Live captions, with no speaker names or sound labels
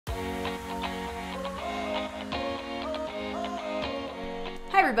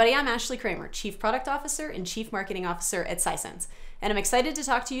everybody, I'm Ashley Kramer, Chief Product Officer and Chief Marketing Officer at Sisense, and I'm excited to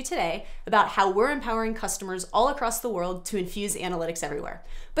talk to you today about how we're empowering customers all across the world to infuse analytics everywhere.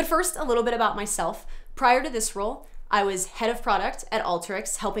 But first, a little bit about myself. Prior to this role, I was head of product at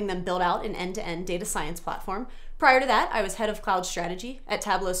Alteryx, helping them build out an end-to-end data science platform. Prior to that, I was head of cloud strategy at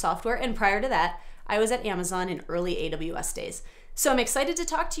Tableau Software, and prior to that, I was at Amazon in early AWS days. So I'm excited to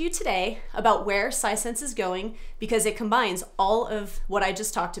talk to you today about where Sisense is going because it combines all of what I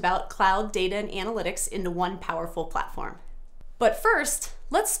just talked about, cloud, data, and analytics into one powerful platform. But first,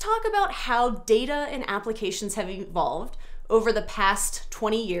 let's talk about how data and applications have evolved over the past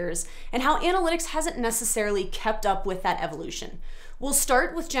 20 years and how analytics hasn't necessarily kept up with that evolution. We'll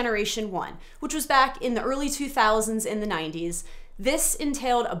start with Generation 1, which was back in the early 2000s and the 90s. This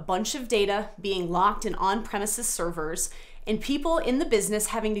entailed a bunch of data being locked in on-premises servers and people in the business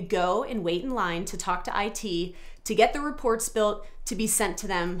having to go and wait in line to talk to IT to get the reports built to be sent to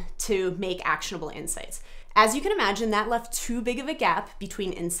them to make actionable insights. As you can imagine, that left too big of a gap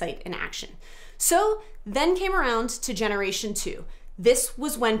between insight and action. So then came around to Generation 2. This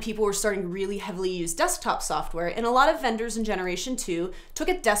was when people were starting to really heavily use desktop software, and a lot of vendors in Generation 2 took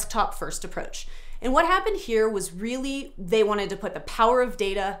a desktop-first approach. And what happened here was really they wanted to put the power of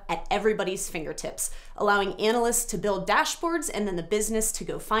data at everybody's fingertips, allowing analysts to build dashboards and then the business to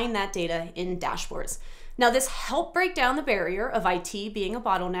go find that data in dashboards. Now, this helped break down the barrier of IT being a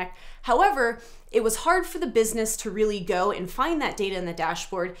bottleneck. However, it was hard for the business to really go and find that data in the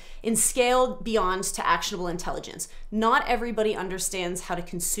dashboard and scale beyond to actionable intelligence. Not everybody understands how to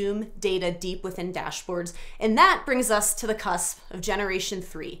consume data deep within dashboards, and that brings us to the cusp of Generation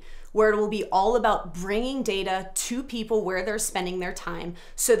 3, where it will be all about bringing data to people where they're spending their time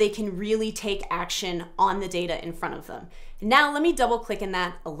so they can really take action on the data in front of them. Now, let me double click in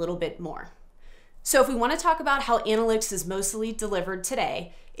that a little bit more. So if we want to talk about how analytics is mostly delivered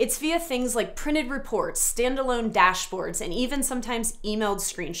today, it's via things like printed reports, standalone dashboards, and even sometimes emailed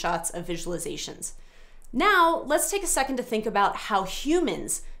screenshots of visualizations. Now, let's take a second to think about how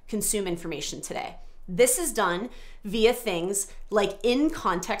humans consume information today. This is done via things like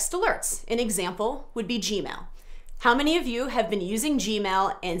in-context alerts. An example would be Gmail. How many of you have been using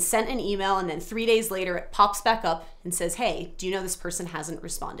Gmail and sent an email and then 3 days later it pops back up and says, hey, do you know this person hasn't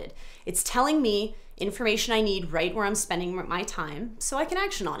responded? It's telling me information I need right where I'm spending my time so I can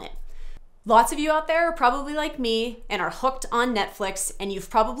action on it. Lots of you out there are probably like me and are hooked on Netflix, and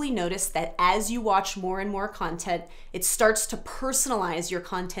you've probably noticed that as you watch more and more content, it starts to personalize your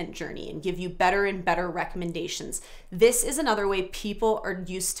content journey and give you better and better recommendations. This is another way people are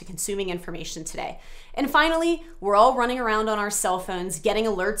used to consuming information today. And finally, we're all running around on our cell phones, getting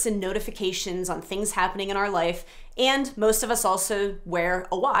alerts and notifications on things happening in our life, and most of us also wear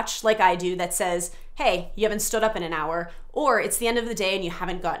a watch like I do that says, hey, you haven't stood up in an hour, or it's the end of the day and you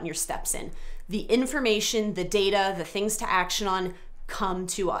haven't gotten your steps in. The information, the data, the things to action on come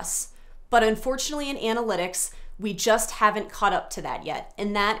to us. But unfortunately in analytics, we just haven't caught up to that yet.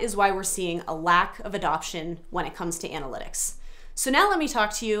 And that is why we're seeing a lack of adoption when it comes to analytics. So now let me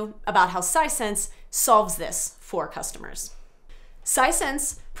talk to you about how Sisense solves this for customers.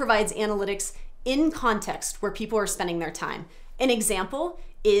 Sisense provides analytics in context where people are spending their time. An example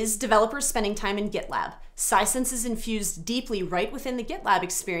is developers spending time in GitLab. Sisense is infused deeply right within the GitLab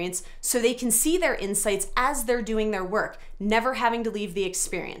experience so they can see their insights as they're doing their work, never having to leave the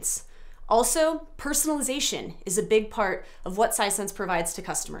experience. Also, personalization is a big part of what Sisense provides to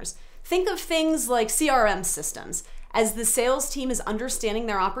customers. Think of things like CRM systems. As the sales team is understanding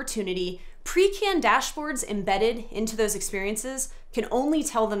their opportunity, pre-canned dashboards embedded into those experiences can only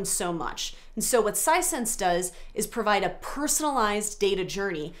tell them so much. And so what Sisense does is provide a personalized data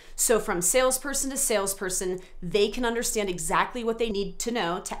journey. So from salesperson to salesperson, they can understand exactly what they need to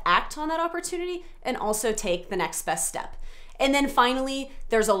know to act on that opportunity and also take the next best step. And then finally,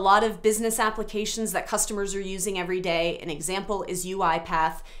 there's a lot of business applications that customers are using every day. An example is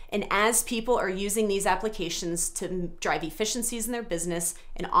UiPath. And as people are using these applications to drive efficiencies in their business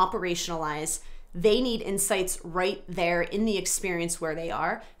and operationalize, they need insights right there in the experience where they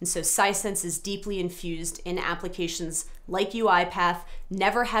are. And so Sisense is deeply infused in applications like UiPath,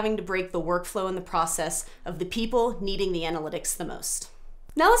 never having to break the workflow and the process of the people needing the analytics the most.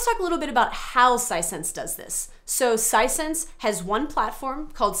 Now let's talk a little bit about how Sisense does this. So Sisense has one platform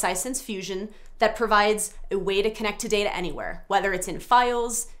called Sisense Fusion that provides a way to connect to data anywhere, whether it's in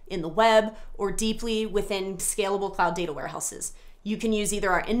files, in the web, or deeply within scalable cloud data warehouses. You can use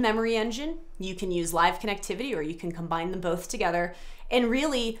either our in-memory engine, you can use live connectivity, or you can combine them both together and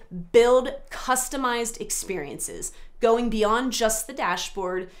really build customized experiences, going beyond just the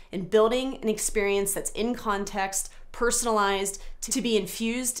dashboard and building an experience that's in context, personalized, to be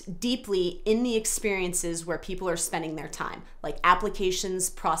infused deeply in the experiences where people are spending their time, like applications,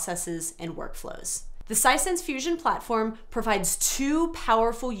 processes, and workflows. The Sisense Fusion platform provides two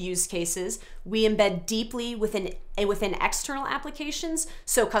powerful use cases. We embed deeply within external applications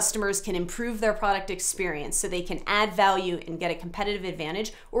so customers can improve their product experience, so they can add value and get a competitive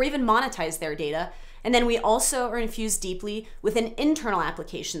advantage or even monetize their data. And then we also are infused deeply within internal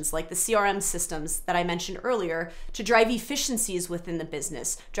applications like the CRM systems that I mentioned earlier to drive efficiencies within the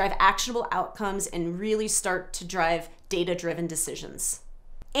business, drive actionable outcomes, and really start to drive data-driven decisions.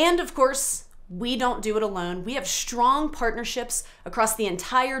 And of course, we don't do it alone. We have strong partnerships across the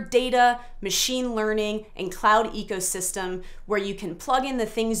entire data, machine learning, and cloud ecosystem where you can plug in the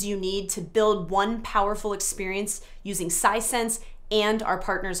things you need to build one powerful experience using Sisense and our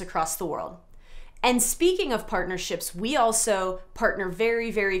partners across the world. And speaking of partnerships, we also partner very,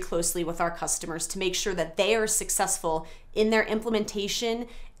 very closely with our customers to make sure that they are successful in their implementation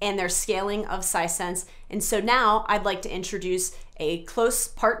and their scaling of Sisense. And so now I'd like to introduce a close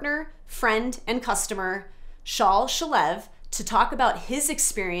partner, friend, and customer, Shal Shalev, to talk about his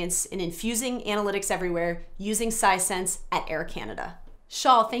experience in infusing analytics everywhere using Sisense at Air Canada.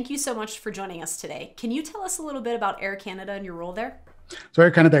 Shal, thank you so much for joining us today. Can you tell us a little bit about Air Canada and your role there? So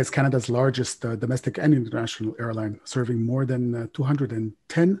Air Canada is Canada's largest domestic and international airline, serving more than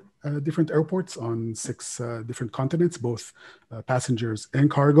 210 different airports on 6 different continents, both passengers and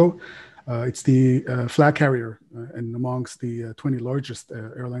cargo. It's the flag carrier and amongst the 20 largest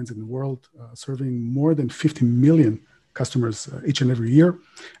airlines in the world, serving more than 50 million customers each and every year,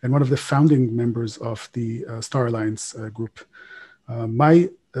 and one of the founding members of the Star Alliance group. My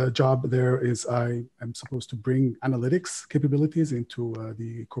job there is I am supposed to bring analytics capabilities into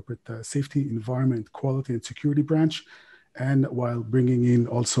the corporate safety, environment, quality, and security branch, and while bringing in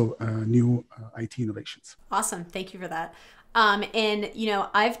also new IT innovations. Awesome. Thank you for that. And,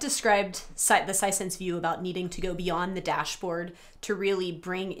 I've described the Sisense view about needing to go beyond the dashboard to really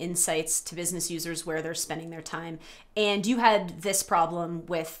bring insights to business users where they're spending their time. And you had this problem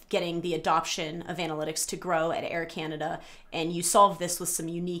with getting the adoption of analytics to grow at Air Canada, and you solved this with some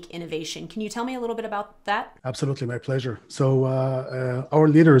unique innovation. Can you tell me a little bit about that? Absolutely, my pleasure. So our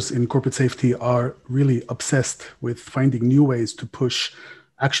leaders in corporate safety are really obsessed with finding new ways to push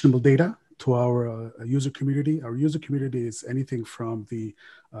actionable data to our user community. Our user community is anything from the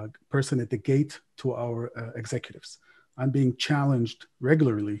person at the gate to our executives. I'm being challenged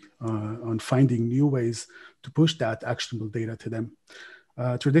regularly on finding new ways to push that actionable data to them.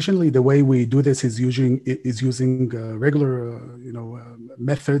 Traditionally, the way we do this is using regular,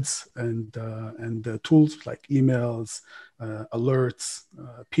 methods and tools like emails, alerts,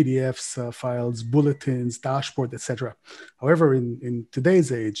 PDFs, files, bulletins, dashboard, etc. However, in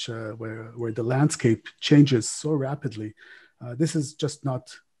today's age, where the landscape changes so rapidly, this is just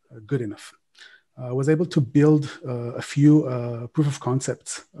not good enough. I was able to build a few proof of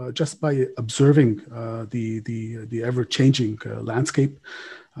concepts just by observing the ever-changing landscape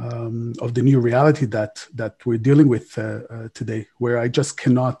of the new reality that we're dealing with today, where I just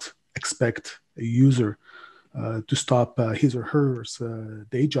cannot expect a user to stop his or her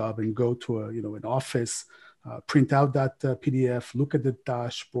day job and go to an office, print out that PDF, look at the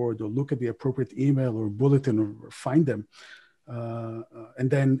dashboard, or look at the appropriate email or bulletin, or find them. And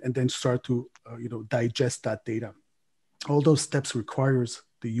then start to digest that data. All those steps requires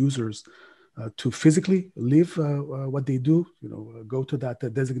the users to physically leave what they do, go to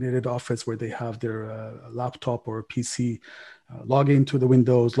that designated office where they have their laptop or PC, log into the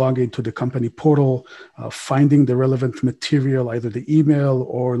Windows, log into the company portal, finding the relevant material, either the email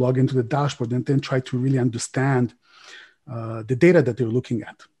or log into the dashboard, and then try to really understand the data that they're looking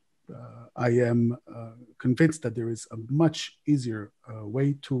at. I am convinced that there is a much easier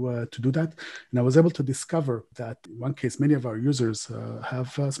way to do that. And I was able to discover that in one case, many of our users have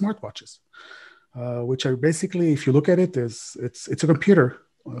smartwatches, which are basically, if you look at it, it's a computer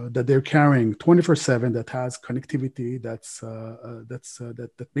that they're carrying 24/7 that has connectivity that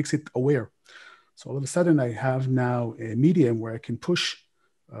makes it aware. So all of a sudden, I have now a medium where I can push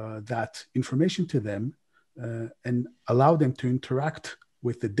that information to them and allow them to interact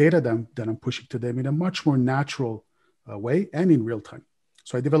with the data that I'm pushing to them in a much more natural way and in real time.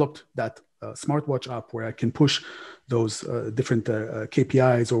 So I developed that smartwatch app where I can push those different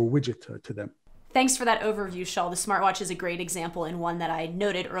KPIs or widget to them. Thanks for that overview, Shal. The smartwatch is a great example, and one that I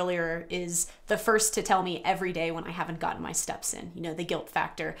noted earlier is the first to tell me every day when I haven't gotten my steps in, the guilt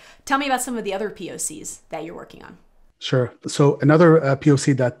factor. Tell me about some of the other POCs that you're working on. Sure. So another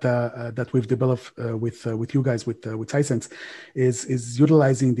POC that we've developed with you guys with Sisense is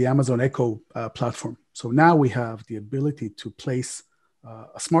utilizing the Amazon Echo platform. So now we have the ability to place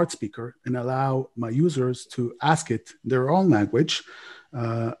a smart speaker and allow my users to ask it their own language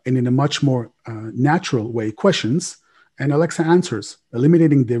and in a much more natural way questions, and Alexa answers,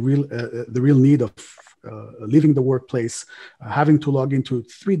 eliminating the real need of leaving the workplace, having to log into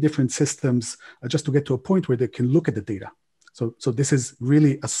 3 different systems just to get to a point where they can look at the data. So this is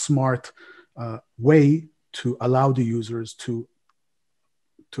really a smart way to allow the users to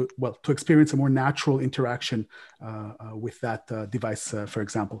experience a more natural interaction with that device, for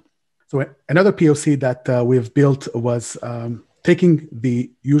example. So another POC that we've built was taking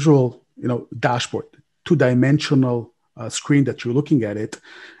the usual, dashboard, 2-dimensional screen that you're looking at it,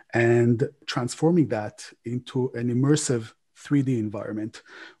 and transforming that into an immersive 3D environment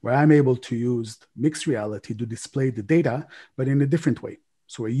where I'm able to use mixed reality to display the data, but in a different way.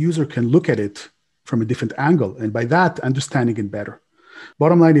 So a user can look at it from a different angle, and by that, understanding it better.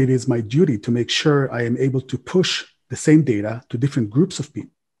 Bottom line, it is my duty to make sure I am able to push the same data to different groups of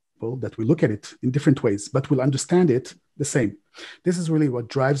people that will look at it in different ways, but will understand it the same. This is really what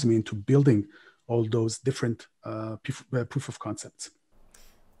drives me into building all those different proof of concepts.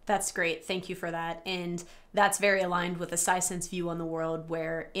 That's great. Thank you for that. And that's very aligned with the Sisense view on the world,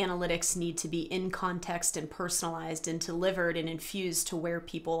 where analytics need to be in context and personalized and delivered and infused to where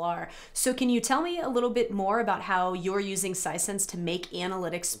people are. So can you tell me a little bit more about how you're using Sisense to make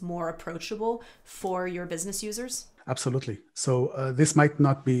analytics more approachable for your business users? Absolutely. So this might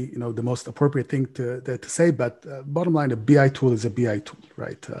not be, the most appropriate thing to say, but bottom line, a BI tool is a BI tool,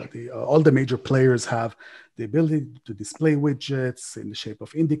 right? All the major players have the ability to display widgets in the shape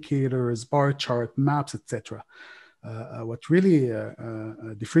of indicators, bar chart, maps, etc. What really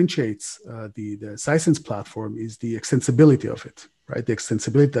differentiates the Sisense platform is the extensibility of it, right? The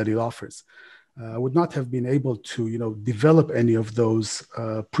extensibility that it offers. I would not have been able to, develop any of those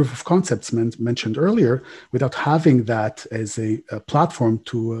proof of concepts mentioned earlier without having that as a platform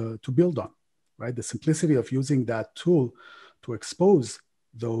to build on, right? The simplicity of using that tool to expose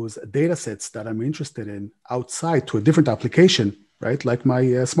those data sets that I'm interested in outside to a different application, right? Like my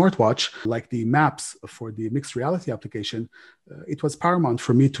smartwatch, like the maps for the mixed reality application, it was paramount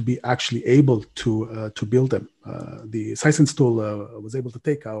for me to be actually able to build them. The Sisense tool was able to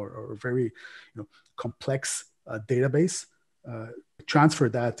take our very complex database, transfer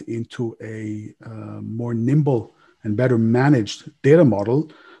that into a more nimble and better managed data model,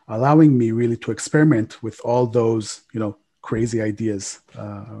 allowing me really to experiment with all those crazy ideas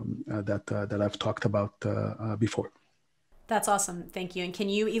that I've talked about before. That's awesome. Thank you. And can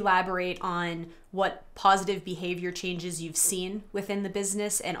you elaborate on what positive behavior changes you've seen within the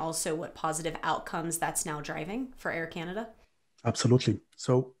business and also what positive outcomes that's now driving for Air Canada? Absolutely.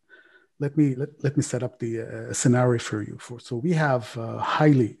 So let me set up the scenario for you. So we have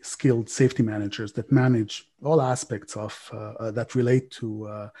highly skilled safety managers that manage all aspects of that relate to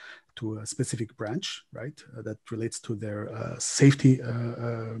a specific branch, right? That relates to their safety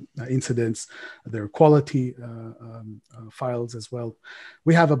incidents, their quality files as well.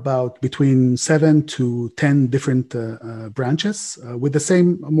 We have about between 7 to 10 different branches with the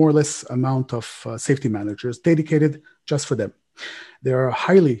same more or less amount of safety managers dedicated just for them. They are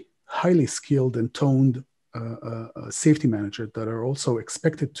highly skilled and toned safety managers that are also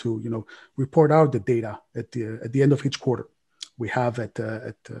expected to report out the data at the end of each quarter. We have at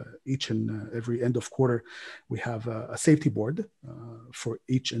each and every end of quarter, we have a safety board for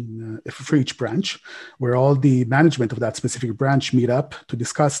each branch, where all the management of that specific branch meet up to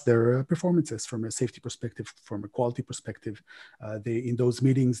discuss their performances from a safety perspective, from a quality perspective. In those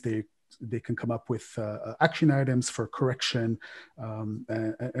meetings, they can come up with action items for correction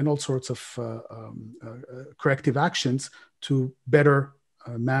and all sorts of corrective actions to better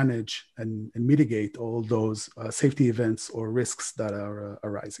manage and mitigate all those safety events or risks that are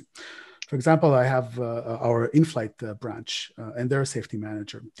arising. For example, I have our in-flight branch and their safety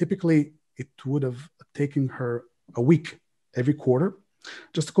manager. Typically, it would have taken her a week every quarter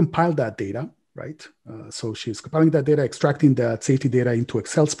just to compile that data, right? So she's compiling that data, extracting that safety data into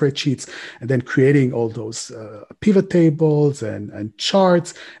Excel spreadsheets, and then creating all those pivot tables and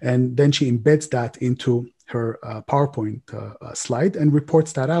charts. And then she embeds that into her PowerPoint slide and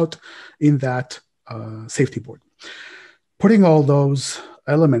reports that out in that safety board. Putting all those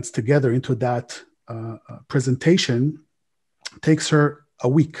elements together into that presentation takes her a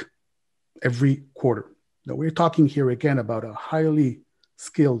week every quarter. Now, we're talking here again about a highly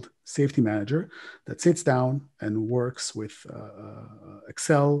skilled safety manager that sits down and works with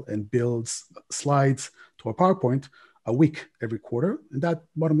Excel and builds slides to a PowerPoint a week every quarter, and that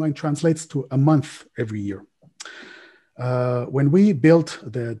bottom line translates to a month every year. When we built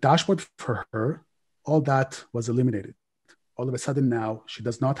the dashboard for her, all that was eliminated. All of a sudden now, she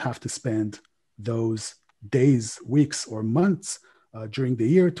does not have to spend those days, weeks, or months during the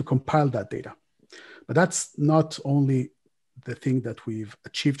year to compile that data. But that's not only the thing that we've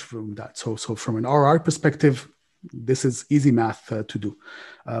achieved from that. So from an RR perspective, this is easy math to do.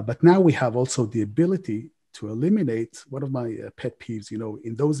 But now we have also the ability to eliminate one of my pet peeves.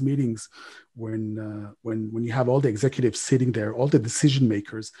 In those meetings when you have all the executives sitting there, all the decision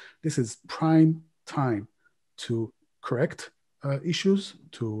makers, this is prime time to correct issues,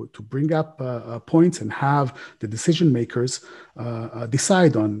 to bring up points and have the decision makers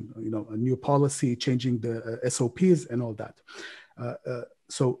decide on a new policy, changing the SOPs and all that.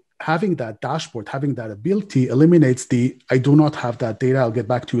 So having that dashboard, having that ability eliminates the "I do not have that data, I'll get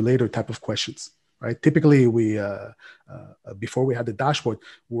back to you later" type of questions. Right? Typically, we before we had the dashboard,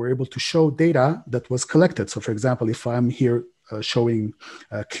 we were able to show data that was collected. So, for example, if I'm here showing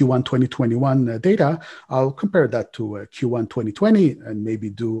Q1 2021 data, I'll compare that to Q1 2020 and maybe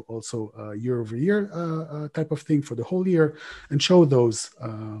do also year-over-year type of thing for the whole year and show those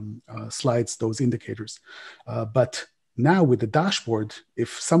slides, those indicators. But now with the dashboard,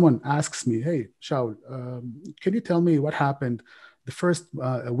 if someone asks me, "Hey, Shaul, can you tell me what happened the first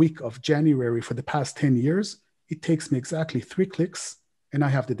week of January for the past 10 years, it takes me exactly 3 clicks and I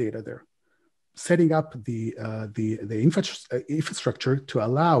have the data there. Setting up the infrastructure to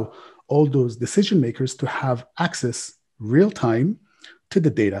allow all those decision makers to have access real time to the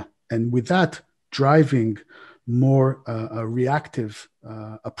data. And with that, driving more a reactive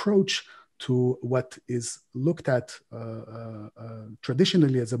approach to what is looked at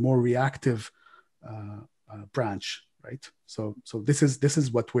traditionally as a more reactive branch. Right. So this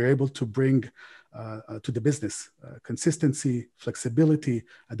is what we're able to bring to the business: consistency, flexibility,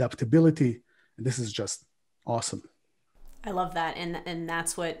 adaptability, and this is just awesome. I love that, and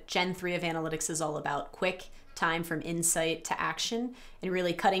that's what Gen 3 of analytics is all about: quick time from insight to action, and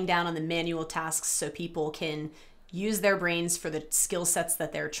really cutting down on the manual tasks so people can use their brains for the skill sets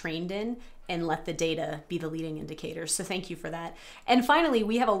that they're trained in and let the data be the leading indicator. So thank you for that. And finally,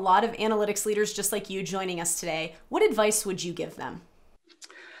 we have a lot of analytics leaders just like you joining us today. What advice would you give them?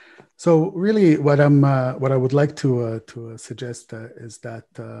 So really what I would like to suggest is that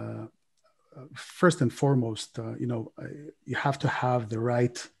first and foremost, you have to have the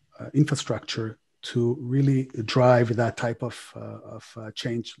right infrastructure to really drive that type of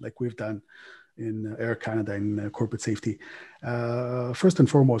change like we've done in Air Canada in corporate safety. First and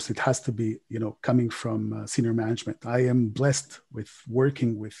foremost, it has to be, coming from senior management. I am blessed with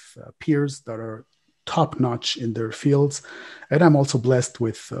working with peers that are top-notch in their fields, and I'm also blessed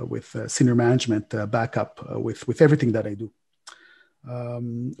with senior management backup with everything that I do.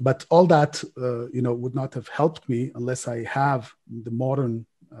 But all that, would not have helped me unless I have the modern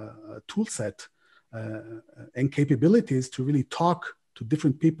tool set and capabilities to really talk to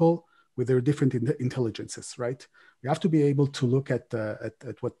different people with their different intelligences, right? We have to be able to look at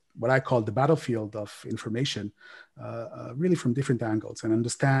what I call the battlefield of information, really from different angles, and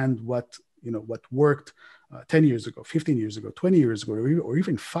understand what worked 10 years ago, 15 years ago, 20 years ago, or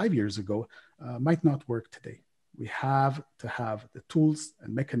even 5 years ago might not work today. We have to have the tools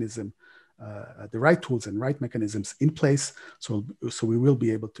and mechanism, the right tools and right mechanisms in place, so we will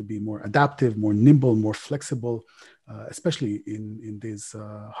be able to be more adaptive, more nimble, more flexible, especially in these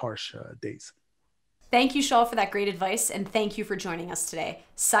harsh days. Thank you, Shaul, for that great advice, and thank you for joining us today.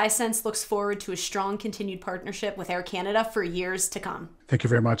 Sisense looks forward to a strong continued partnership with Air Canada for years to come. Thank you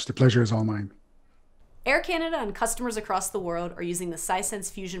very much. The pleasure is all mine. Air Canada and customers across the world are using the Sisense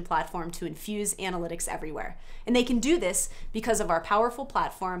Fusion platform to infuse analytics everywhere. And they can do this because of our powerful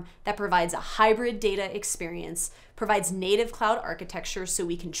platform that provides a hybrid data experience, provides native cloud architecture so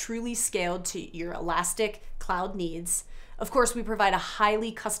we can truly scale to your elastic cloud needs. Of course, we provide a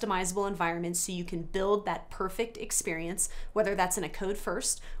highly customizable environment so you can build that perfect experience, whether that's in a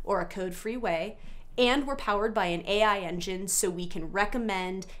code-first or a code-free way. And we're powered by an AI engine so we can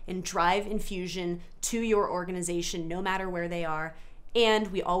recommend and drive infusion to your organization no matter where they are.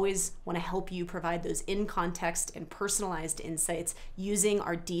 And we always want to help you provide those in-context and personalized insights using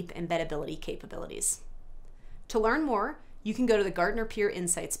our deep embeddability capabilities. To learn more, you can go to the Gartner Peer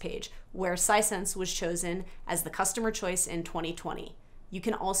Insights page, where Sisense was chosen as the customer choice in 2020. You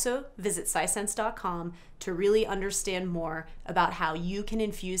can also visit sisense.com to really understand more about how you can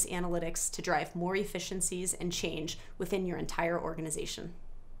infuse analytics to drive more efficiencies and change within your entire organization.